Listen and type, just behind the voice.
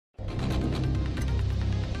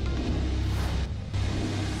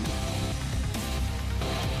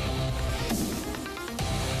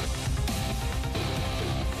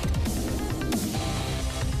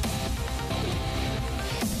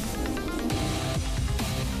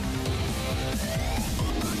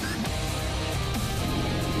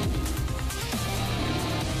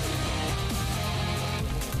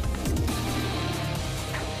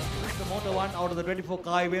out of the 24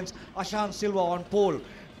 car events. Ashan Silva on pole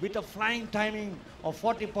with a flying timing of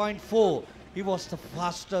 40.4. He was the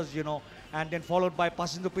fastest, you know, and then followed by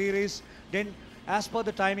Pasindu Piris. Then, as per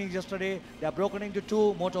the timings yesterday, they are broken into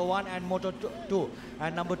two, Moto 1 and Moto 2.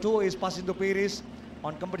 And number 2 is Pasindu Piris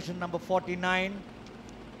on competition number 49.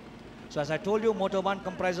 So as I told you, Moto 1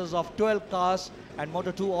 comprises of 12 cars and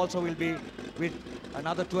Moto 2 also will be with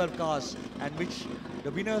another 12 cars, and which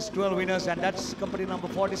the winners, 12 winners, and that's company number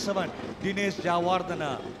 47, Dinesh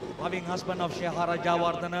Javardhana, loving husband of Shehara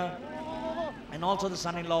Javardhana, and also the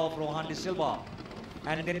son-in-law of Rohan De Silva.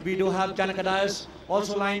 And then we do have Janaka Dias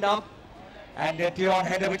also lined up, and then Tiron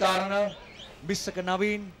Hedavitarana, Mr.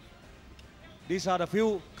 Naveen. These are the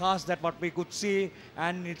few cars that what we could see,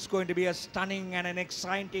 and it's going to be a stunning and an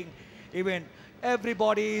exciting event.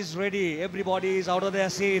 Everybody is ready, everybody is out of their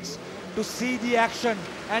seats to see the action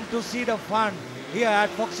and to see the fun here at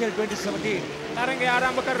Foxhill 2017. තරඟය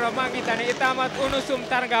ආරම්භ කරනවා මම හිතන්නේ ඉතාමත් උණුසුම්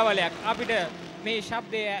තරඟාවලියක්. අපිට මේ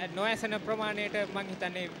ශබ්දය නොඇසෙන ප්‍රමාණයට මම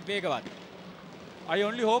හිතන්නේ වේගවත්. I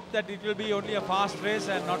only hope that it will be only a fast race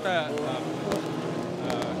and not a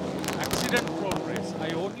accident-prone race.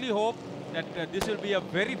 I only hope that this will be a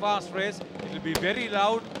very fast race. It will be very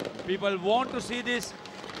loud. People want to see this.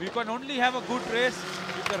 We can only have a good race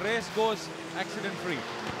if the race goes accident-free.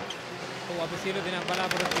 අපි සියලු දෙනා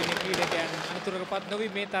බලාපොරොත්තු වෙන ක්‍රීඩකයන් අනතුරකපත් නොවි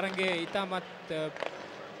මේ තරඟයේ ඉතාමත්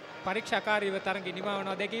පරීක්ෂාකාරීව තරඟය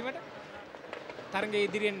නිමවනවා දැකීමට. තරඟයේ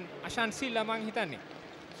ඉදිරියෙන් අෂාන් සිල්ලා මං හිතන්නේ.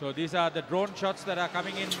 So these are the drone shots that are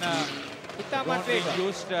coming in. ඉතාමත් being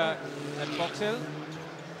used at Foxhill.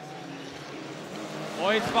 Oh,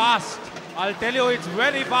 it's fast. I'll tell you, it's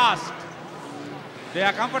very fast. They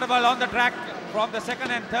are comfortable on the track from the second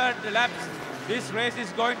and third laps. This race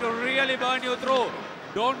is going to really burn you through.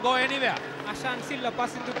 Don't go anywhere. අෂාන් සිල්ලා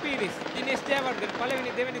පසින්දු පීරිස් දිනේෂ් ජයවර්ධන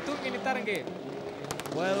පළවෙනි දෙවෙනි තුන්වෙනි තරඟයේ.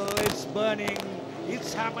 Well, it's burning.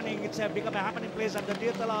 It's happening. It's become a happening place at the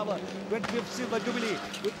Deerthalava 25th Silver Jubilee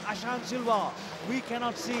with Ashan Silva. We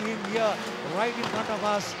cannot see him here right in front of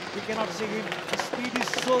us. We cannot see him. The speed is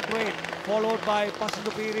so great. Followed by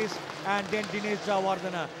Pasindu Piris and then Dinesh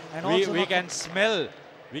Javardhana. And we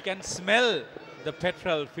can smell the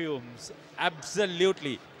petrol fumes.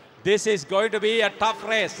 Absolutely. This is going to be a tough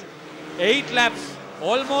race. 8 laps,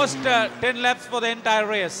 almost 10 laps for the entire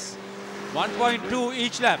race. 1.2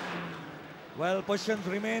 each lap. Well, positions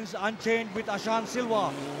remains unchanged with Ashan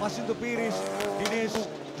Silva, Pasindu Piris, Dinesh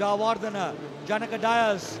Javardhana, Janaka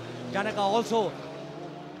Dias. Janaka also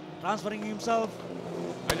transferring himself.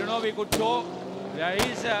 I don't know, we could show. There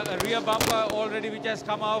is a rear bumper already which has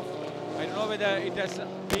come out. I don't know whether it has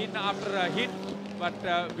been after a hit, but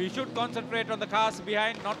we should concentrate on the cars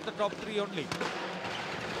behind, not the top 3 only.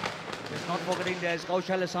 Just not forgetting there is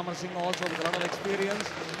Kaushalya Samarsingh also with a lot of experience.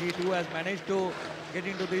 He too has managed to get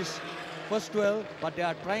into this first 12, but they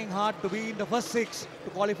are trying hard to be in the first 6 to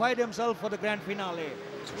qualify themselves for the grand finale.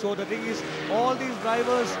 So the thing is, all these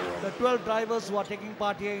drivers, the 12 drivers who are taking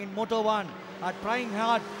part here in Moto 1 are trying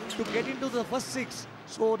hard to get into the first 6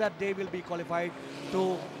 so that they will be qualified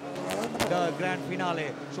to the grand finale.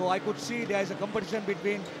 So I could see there is a competition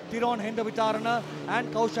between Tiron Hendavitarana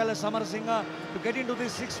and Kaushalya Samarsingh to get into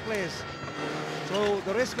this 6th place. So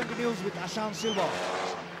the race continues with Ashan Silva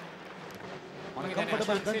on a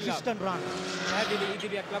comfortable, consistent run. පැහැදිලි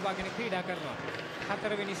ඉදිරියක් ලබාගෙන ක්‍රීඩා කරනවා.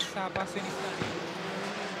 4 වෙනි සහ 5 වෙනි ස්ථානයේ.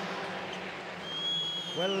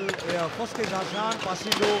 Well, first is Ashan,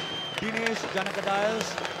 Pasindu, Dinesh, Janaka Dias.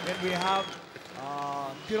 Then we have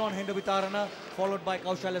Tiron Hendavitarana, followed by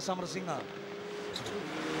Kaushalya Samarsingh.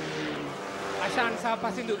 අෂාන් සහ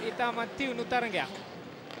පසින්දු ඉතාමත් තියුණු තරඟයක්.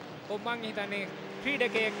 ඔබ මං හිතන්නේ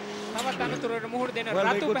ක්‍රීඩකයෙක් තවත් අනතුරකට මුහුණ දෙන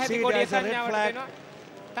රතු පැහැති කොඩිය සංඥාවට දෙනවා.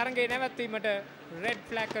 තරඟේ නැවැත්වීමට රෙඩ්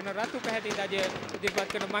ෆ්ලැග් කරන රතු පැහැති දජය ඉදිරිපත්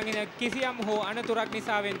කරන මං හිතන්නේ කිසියම් හෝ අනතුරක්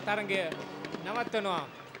නිසාවෙන් තරඟය නවත්වනවා.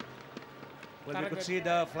 Well, we could see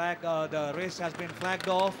the flag, the race has been flagged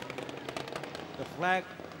off.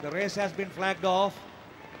 The race has been flagged off.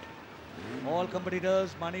 All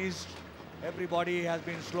competitors, Manish, everybody has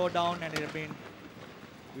been slowed down, and it has been.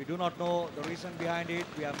 We do not know the reason behind it.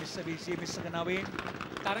 We have Mr. Naveen.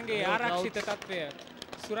 තරඟයේ ආරක්ෂිත තත්ත්වය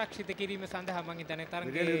සුරක්ෂිත කිරීම සඳහා මම හිතන්නේ We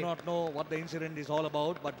තරඟයේ really do not know what the incident is all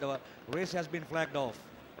about, but the race has been flagged off.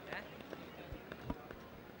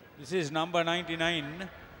 This is number 99.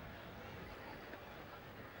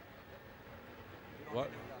 What?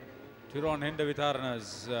 Tiron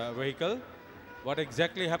Hendavitarana's vehicle. What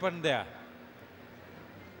exactly happened there?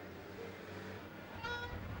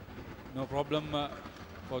 No problem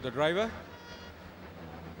for the driver.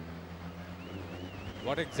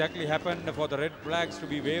 What exactly happened for the red flags to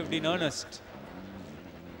be waved in earnest?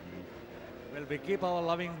 Well, we keep our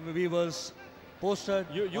loving viewers posted.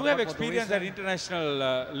 You or have what was the experience at reason. international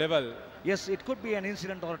level. Yes, it could be an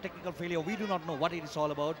incident or a technical failure. We do not know what it is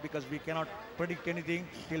all about because we cannot predict anything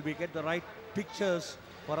till we get the right pictures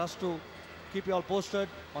for us to keep you all posted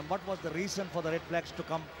on what was the reason for the red flags to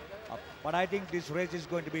come up. But I think this race is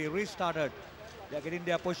going to be restarted. They are getting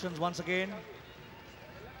their positions once again.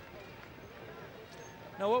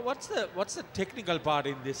 Now, what's the technical part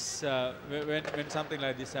in this when something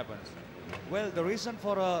like this happens? Well, the reason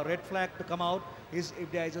for a red flag to come out is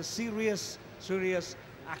if there is a serious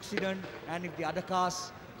accident and if the other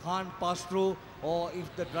cars can't pass through or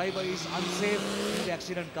if the driver is unsafe in the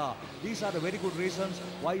accident car. These are the very good reasons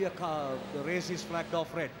why the race is flagged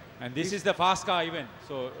off red. And this is the fast car event,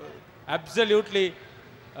 so absolutely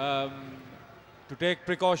to take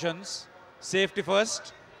precautions, safety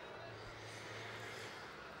first.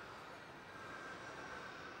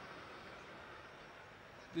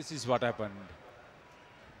 This is what happened.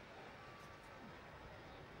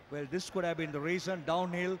 Well, this could have been the reason.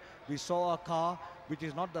 Downhill, we saw a car which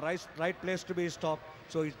is not the right place to be stopped.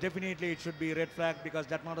 So it's definitely, it should be red flag because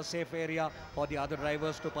that's not a safe area for the other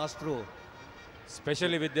drivers to pass through.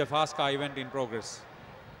 Especially with the fast car event in progress.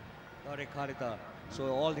 Correct, Harita.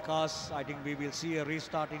 So all the cars, I think we will see a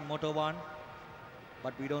restart in Moto 1.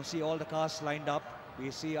 But we don't see all the cars lined up. We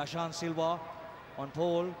see Ashan Silva on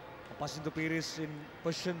pole. Pasindu Piris in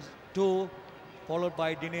position 2, followed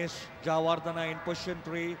by Dinesh Javardhana in position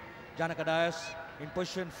 3, Janaka Dias in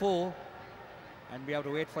position 4, and we have to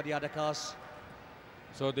wait for the other cars.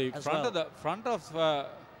 So the front of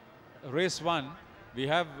race 1, we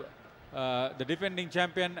have the defending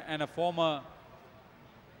champion and a former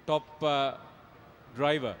top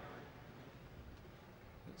driver.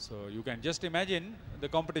 So you can just imagine the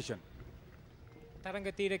competition.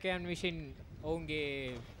 තරඟ තීරකයන් විසින්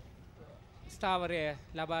ඔවුන්ගේ ස්ථාවරය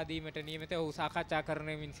ලබා දීමට නියමිත ඔහු සාකච්ඡා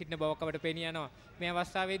කරමින් සිටින බවක් අපට පෙනී යනවා. මේ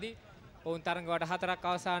අවස්ථාවේදී ඔවුන් තරඟ වට 4ක්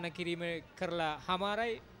අවසන් කිරීම කරලා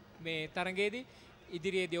හමාරයි මේ තරඟයේදී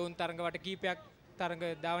ඉදිරියේදී ඔවුන් තරඟ වට කීපයක් තරඟ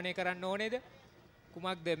ධාවනය කරන්න ඕනේද?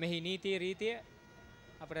 කුමක්ද මෙහි නීතිය රීතිය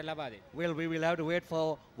අපට ලබා දෙන්න? Well, we will have to wait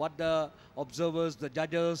for what the observers, the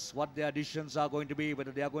judges, what their decisions are going to be,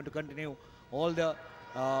 whether they are going to continue all the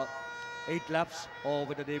 8 laps or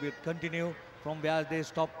whether they will continue from where they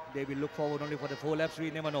stop. They will look forward only for the 4 laps.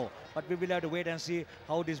 We never know. But we will have to wait and see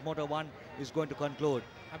how this Moto 1 is going to conclude.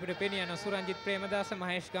 අපිට පෙනී යන සුරංජිත් ප්‍රේමදාස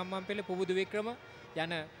මහේෂ් ගම්මන්පිල පුබුදු වික්‍රම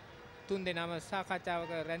යන තුන් දෙනාම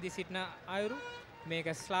සාකච්ඡාවක රැඳී සිටින අයුරු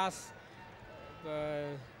මේක ස්ලාස්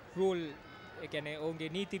රූල් ඒ කියන්නේ ඔවුන්ගේ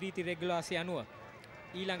නීති රීති රෙගුලාසි අනුව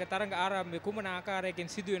ඊළඟ තරඟ ආරම්භය කුමන ආකාරයකින්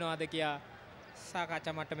සිදු වෙනවද කියා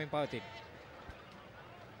සාකච්ඡා මට්ටමින් පවතින.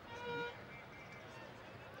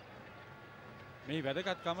 මේ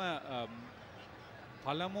වැදගත්කම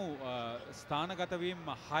පළමු ස්ථානගත වීම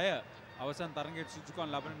 6 අවසන් තරඟයේ සුසුකම්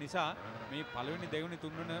ලබන නිසා මේ පළවෙනි දෙවෙනි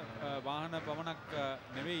තුන්වෙනි වාහන පමණක්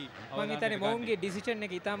නෙවෙයි මම හිතන්නේ මොවුන්ගේ ඩිසිෂන්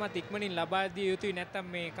එක ඉතාමත් ඉක්මනින් ලබා දිය යුතුයි නැත්නම්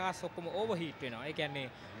මේ කාස් ඔක්කොම ඕවර්හීට් වෙනවා. ඒ කියන්නේ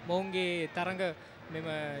මොවුන්ගේ තරඟ මෙම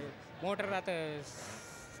මෝටර රථ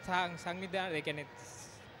සංවිධානය ඒ කියන්නේ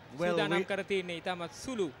සූදානම් කර තියෙන්නේ ඉතාමත්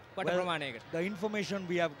සුළු වට ප්‍රමාණයකට. The information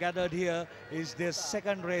we have gathered here is this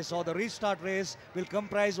second race or the restart race will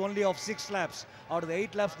comprise only of 6 laps. Out of the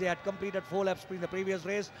 8 laps, they had completed 4 laps in the previous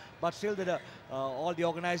race, but still all the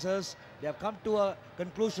organizers, they have come to a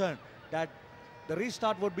conclusion that the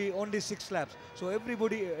restart would be only 6 laps. So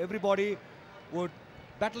everybody would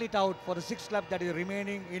battle it out for the 6th lap that is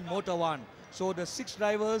remaining in Moto 1. So the 6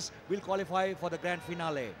 drivers will qualify for the grand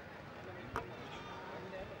finale.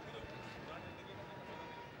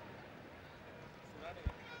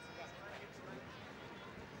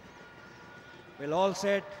 Well, all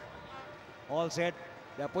set.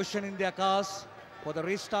 They are positioning their cars for the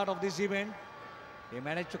restart of this event. They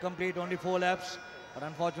managed to complete only 4 laps, but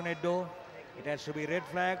unfortunate though, it has to be red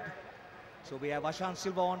flagged. So we have Ashan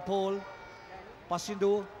Silva on pole.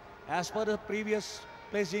 Pasindu, as per the previous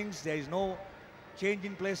placings, there is no change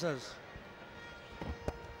in places.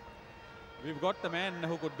 We've got the man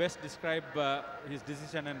who could best describe his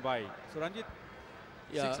decision and why. So Ranjit,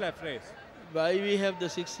 6 lap race. Why we have the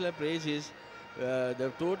 6 lap race is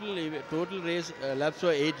the total race laps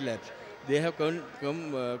were 8 laps. They have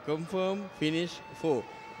confirmed finish 4,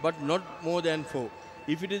 but not more than 4.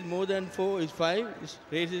 If it is more than 4, is 5,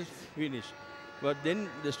 race is finished. But then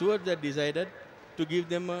the stewards have decided to give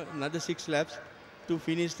them another 6 laps to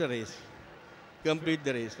finish the race, complete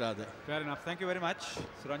the race rather. Fair enough. Thank you very much,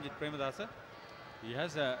 Suranjit Premadasa. He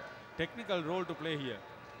has a technical role to play here.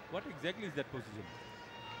 What exactly is that position?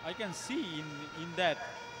 I can see in that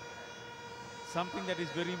something that is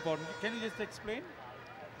very important. Can you just explain?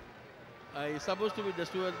 I supposed to be the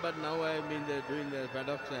steward, but now I've been doing the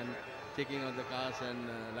paddocks and checking on the cars and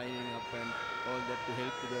lining up and all that to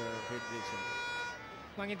help to the federation.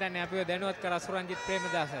 මම හිතන්නේ අපිව දැනුවත් කරා සුරංජිත්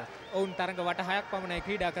ප්‍රේමදාස. ඔවුන් තරඟ වට 6ක් පමණයි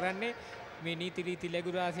ක්‍රීඩා කරන්නේ. මේ නීති රීති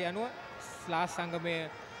ලැබුරාසි අනුව ස්ලාස් සංගමය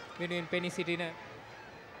වෙනුවෙන් පෙනී සිටින.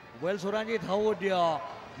 Well, Suranjit, how would your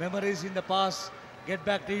memories in the past get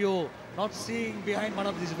back to you? Not seeing behind one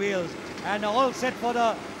of these wheels, and all set for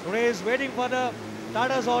the race, waiting for the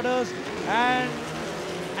starters orders. And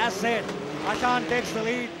as said, Ashan takes the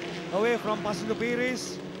lead away from Pasindu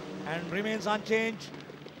Piris and remains unchanged.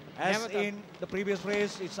 As in the previous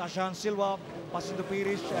race, it's Ashan Silva, Pasindu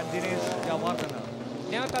Piris, and Dinesh Jawardena.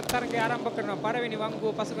 නැවතත් තරඟය ආරම්භ කරනවා. පළවෙනි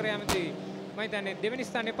වංගුව පසු කර යමදී මම හිතන්නේ දෙවෙනි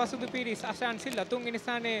ස්ථානයේ පසුදු පීරිස් අශාන් සිල්ලා, තුන්වෙනි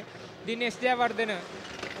ස්ථානයේ දිනේෂ් ජයවර්ධන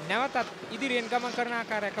නැවතත් ඉදිරියෙන් ගමන් කරන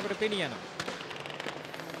ආකාරයක් අපිට පෙනී යනවා.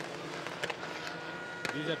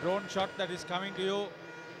 This is a drone shot that is coming to you,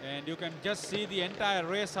 and you can just see the entire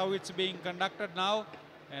race, how it's being conducted now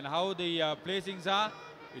and how the placings are.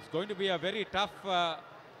 It's going to be a very tough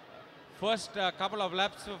first couple of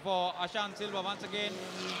laps for Ashan Silva once again,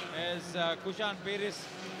 as Kushan Piris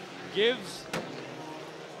gives,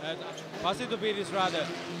 Pasindu Piris rather,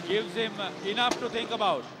 gives him enough to think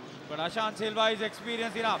about. But Ashan Silva is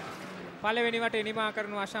experienced enough. පළවෙනි වටේ නිමා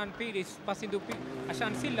කරන අශාන් පීරිස්,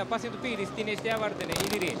 අශාන් සිල්ලා, පසින්දු පීරිස්, දිනේෂ් ජයවර්ධන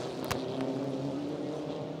ඉදිරියේ.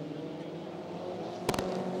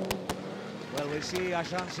 Well, we see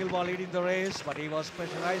Ashan Silva leading the race, but he was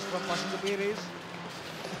pressurized from Pasindu Piris.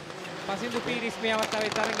 පසින්දු Peiris මේ අවස්ථාවේ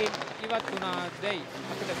තරඟයෙන් ඉවත් වුණා දැයි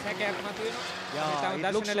අපිට සැකයක් මතුවෙනවා. Yeah,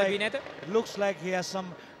 it looks like he has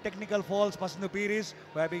some technical faults, Pasindu Piris,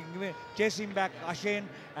 who have been chasing back Ashan,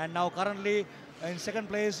 and now currently in second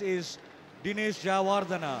place is Dinesh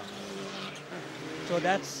Jayawardena. So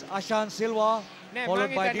that's Ashan Silva,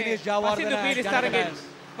 followed by Dinesh Jayawardena and Janaka.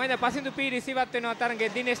 මම පසින්දු පීරිස් ඉවත් වෙනවා තරඟයේ.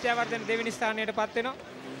 දිනේෂ් ජයවර්ධන දෙවෙනි ස්ථානයට පත් වෙනවා.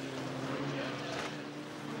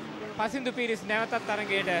 පසින්දු පීරිස් නැවතත්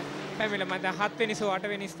තරඟයට පැමිණලා මම දැන් 7 වෙනි සෝ 8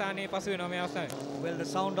 වෙනි ස්ථානයේ පසු වෙනවා මේ අවස්ථාවේ. Well, the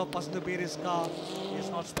sound of Pasindu Piris' car is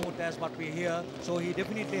not smooth as what we hear, so he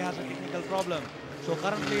definitely has a technical problem. So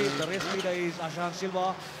currently the race leader is Ashan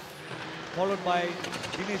Silva, followed by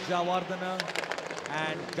Dinesh Jayawardena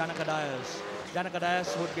and Janaka Dias. Janaka Dias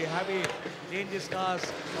would be happy to change his cars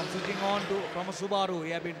from switching on to from a Subaru.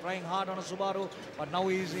 He had been trying hard on a Subaru, but now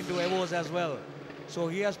he is into Evos as well. So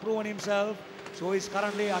he has proven himself. So he's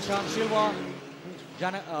currently Ashan Silva,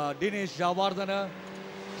 Dinesh Jayawardena,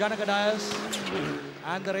 Janaka Dias,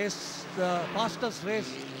 and the race, the fastest race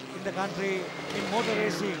in the country in motor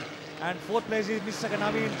racing. And fourth place is Mr.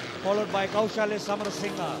 Naveen, followed by Kaushalya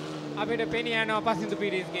Samarasinghe. අපිට පෙනී යනවා පසින්දු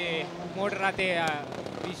පීරිස්ගේ මෝටර රථයේ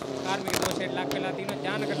කාර්මික දෝෂයට ලක් වෙලා තිනවා.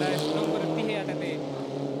 Janaka Dias number 30 යටතේ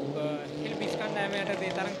හෙල්බිස් කණ්ඩායම යටතේ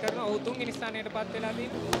තරඟ කරනවා. ඔහු තුන්වෙනි ස්ථානයට පත් වෙලා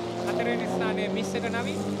තිනවා. හතරවෙනි ස්ථානයේ Missaka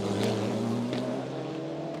Naveen.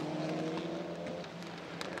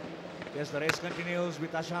 Yes, the race continues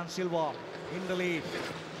with Ashan Silva in the lead,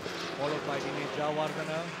 followed by Dinesh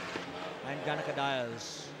Jayawardena and Janaka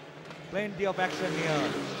Dias. Plenty of action here.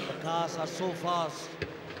 The cars are so fast.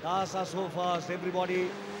 Cars are so fast. Everybody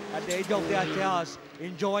at the edge of their chairs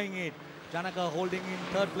enjoying it. Janaka holding in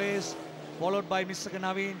third place, followed by Mr.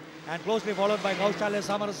 Naveen, and closely followed by Kaushalya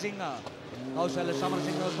Samarasinghe. Kaushalya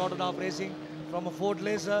Samarasinghe started off racing from a Ford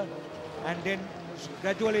Laser and then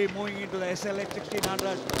gradually moving into the SLX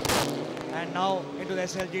 1600 and now into the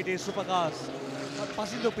SLGT Supercross. But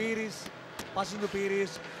Pasindu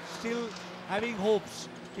Piris still having hopes,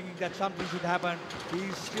 thinking that something should happen. He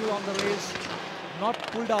is still on the race, not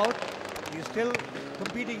pulled out. He is still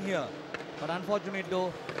competing here. But unfortunately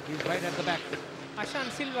though, he is right at the back. Ashan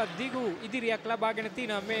Silva දිගු ඉදිරියක් ලබාගෙන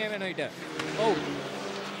තිනවා මේ වෙන විට. ඔව්.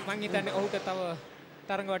 මං හිතන්නේ ඔහුට තව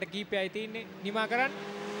තරඟවට කීපයයි තියෙන්නේ නිමා කරන්න.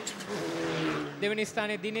 දෙවෙනි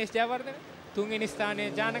ස්ථානයේ දිනේෂ් ජයවර්ධන, තුන්වෙනි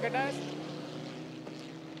ස්ථානයේ ජානක ඩයස්,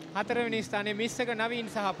 හතරවෙනි ස්ථානයේ මිස්සක නවීන්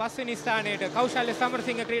සහ පස්වෙනි ස්ථානයට කෞශල්‍ය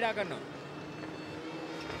සමරසිංහ ක්‍රීඩා කරනවා.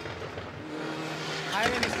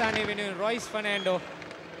 හයවෙනි ස්ථානයේ වෙනුවෙන් රොයිස් ෆර්නැන්ඩෝ,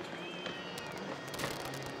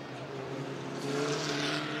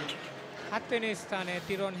 හත්වෙනි ස්ථානයේ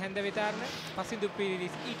තිරෝන් හැන්දවිතාරණ, පසින්දු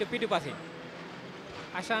පීරිස් ඊට පිටුපසින්.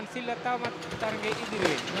 අශාන් සිල්වා තවමත් තරඟයේ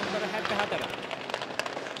ඉදිරියේ නම්බර 74.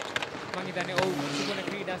 මං හිතන්නේ ඔව් කුමන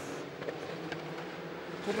ක්‍රීඩාස්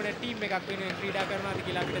කුමන ටීම් එකක් වෙනුවෙන් ක්‍රීඩා කරනවාද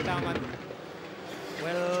කියලා අපිට තාමත්.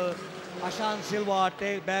 Well, Ashan Silva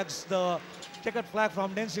bags the checkered flag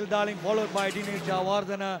from Denzel Darling, followed by Dinesh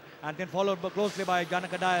Jayawardena, and then followed closely by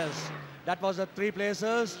Janaka Dias. That was the three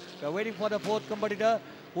places. We are waiting for the fourth competitor,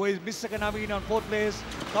 who is Mr. Naveen on fourth place,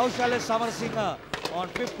 Kaushalya Samarasinghe on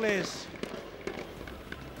fifth place.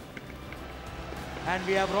 And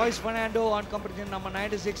we have Royce Fernando on competition number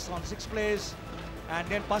 96 on 6th place. And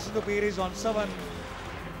then Pasindu Piris on 7.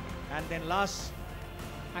 And then last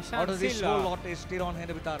out of this whole lot is Tiron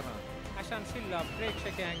Hendevitarna. Ashan Silla,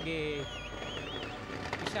 Prekshakayange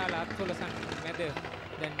Vishala Athulasan Mede,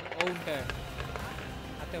 then Ounter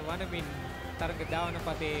at the Vanamin Taranga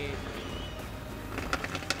Davanapate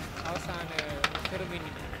Avasan Kuramin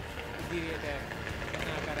Idiriyata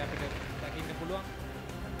Ganakara apita dakinna පුළුවන්.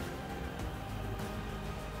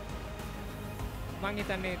 මං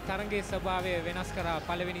හිතන්නේ තරඟයේ ස්වභාවය වෙනස් කරා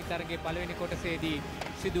පළවෙනි තරඟයේ පළවෙනි කොටසේදී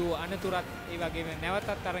සිදු අනතුරත් ඒ වගේම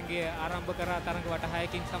නැවතත් තරඟය ආරම්භ කරා තරඟ වට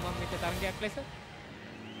 6කින් සමන්විත තරඟයක් ලෙස.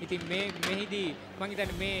 ඉතින් මෙහිදී මං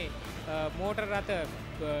හිතන්නේ මේ මෝටර රථ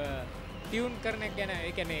ටියුන් කරන එක ගැන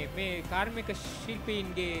ඒ කියන්නේ මේ කාර්මික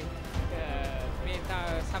ශිල්පීන්ගේ මේ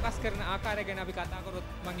සකස් කරන ආකාරය ගැන අපි කතා කරොත්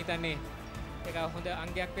මං හිතන්නේ ඒක හොඳ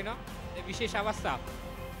අංගයක් වෙනවා. විශේෂ අවස්ථාවක්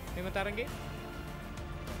මෙම තරඟේ.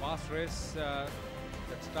 Fast race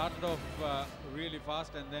that started off really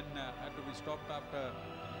fast and then had to be stopped after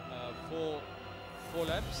four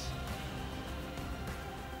laps.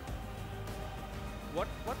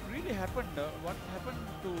 What really happened? What happened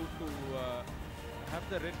to have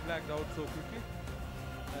the red flag out so quickly?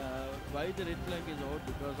 Why the red flag is out?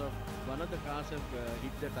 Because of one of the cars have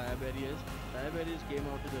hit the tire barriers. Tire barriers came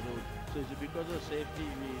out to the road. So it's because of safety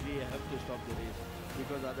we really have to stop the race.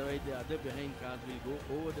 Because otherwise the other behind cars will go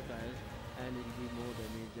over the tires and it will be more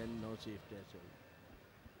damage and no safety as well.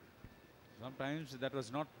 Sometimes that was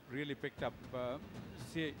not really picked up.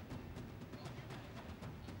 See,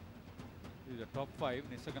 the top 5,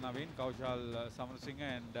 Nisaka Naveen, Kaushal Samarasinghe,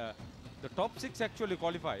 and the top 6 actually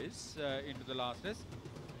qualifies into the last race.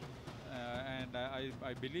 And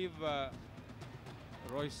I believe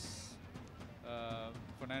Royce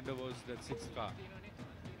Fernando was that 6th car.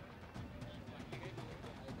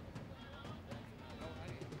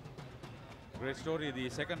 Great story. The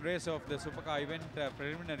second race of the Supercar event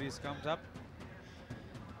preliminaries comes up.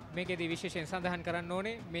 මේකේදී විශේෂයෙන් සඳහන් කරන්න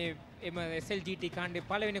ඕනේ මේ එම SLGT කාණ්ඩේ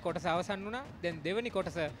පළවෙනි කොටස අවසන් වුණා. දැන් දෙවෙනි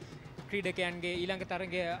කොටස ක්‍රීඩකයන්ගේ ඊළඟ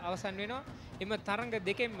තරඟය අවසන් වෙනවා. එම තරඟ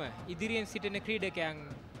දෙකෙන්ම ඉදිරියෙන් සිටින ක්‍රීඩකයන්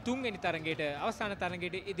තුන්වෙනි තරඟයට අවසාන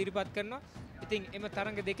තරඟයට ඉදිරිපත් කරනවා. ඉතින් එම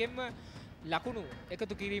තරඟ දෙකෙන්ම ලකුණු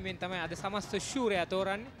එකතු කිරීමෙන් තමයි අද සමස්ත ශූරයා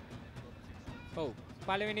තෝරන්නේ. ඔව්.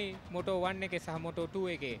 පළවෙනි Moto 1 එකේ සහ Moto 2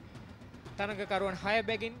 එකේ තරඟකරුවන් 6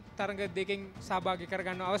 බැගින් තරඟ දෙකෙන් සහභාගී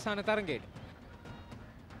කරගන්න අවසාන තරඟයට.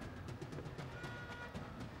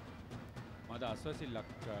 මද අස්වැසිල්ලක්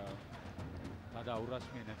අද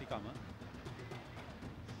අවුරස්මේ නැතිකම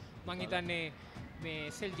මං හිතන්නේ මේ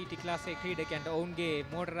SLGT ක්ලාස් එකේ ක්‍රීඩකයන්ට ඔවුන්ගේ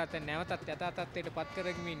මෝටර රථ නැවතත් යථා තත්ත්වයට පත්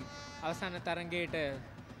කරගමින් අවසාන තරඟයට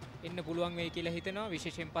එන්න පුළුවන් වෙයි කියලා හිතනවා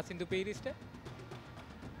විශේෂයෙන් පසින්දු පීරිස්ට.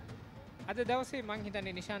 අද දවසේ මං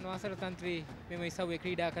හිතන්නේ නිශාන් වාසරතන්ත්‍රී මෙම ඉසව්වේ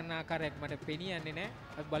ක්‍රීඩා කරන ආකාරයක් මට පෙනී යන්නේ නැහැ.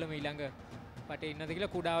 අපි බලමු ඊළඟ පටේ ඉන්නද කියලා.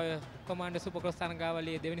 කුඩා කොමාන්ඩර් සුපර්ක්‍රොස්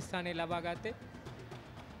තරඟාවලියේ දෙවෙනි ස්ථානය ලබා ගත්තේ.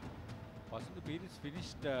 Pasindu Piris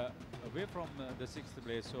finished away from the 6th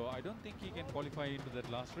place, so I don't think he can qualify into that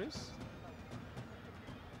last race.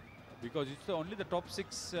 Because it's only the top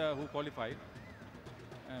 6 who qualified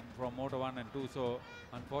and from Moto 1 and 2, so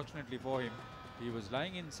unfortunately for him, he was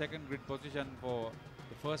lying in second grid position for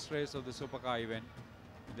the first race of the Supercar event.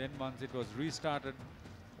 Then once it was restarted,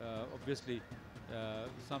 obviously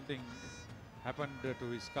something happened to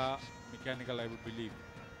his car, mechanical I would believe.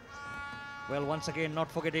 Well, once again, not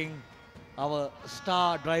forgetting our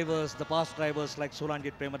star drivers, the past drivers like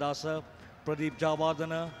Sulanjit Premadasa, Pradeep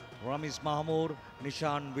Javardhana, Ramesh Mahamoor,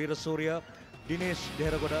 Nishan Veerasurya, Dinesh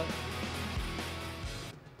Dehragoda.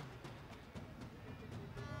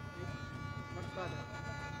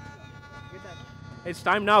 It's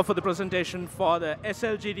time now for the presentation for the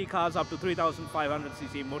SLGT cars up to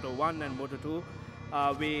 3,500cc Moto 1 and Moto 2.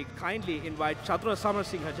 We kindly invite Chandra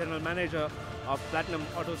Samarasinghe, General Manager of Platinum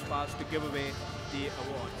Auto Spas, to give away the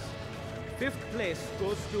awards. 5th place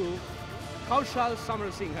goes to Kaushal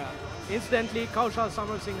Samarasinghe. Incidentally, Kaushal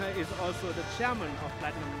Samarasinghe is also the chairman of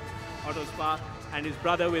Platinum Auto Spa, and his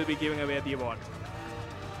brother will be giving away the award.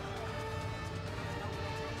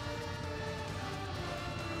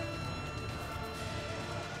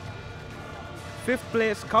 Fifth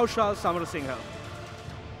place, Kaushal Samarasinghe.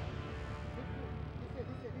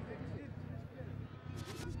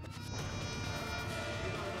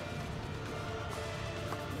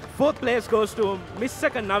 Fourth place goes to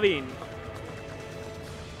Misaka Naveen.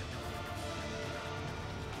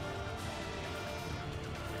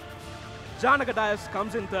 Janaka Dias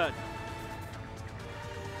comes in third.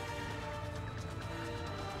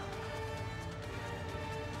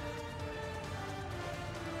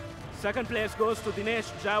 Second place goes to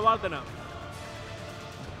Dinesh Jayawardena.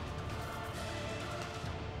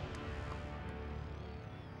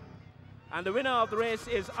 And the winner of the race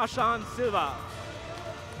is Ashan Silva.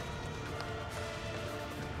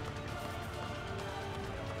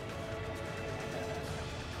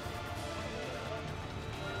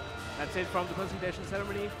 That's it from the presentation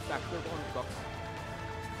ceremony. Back to the bonus box.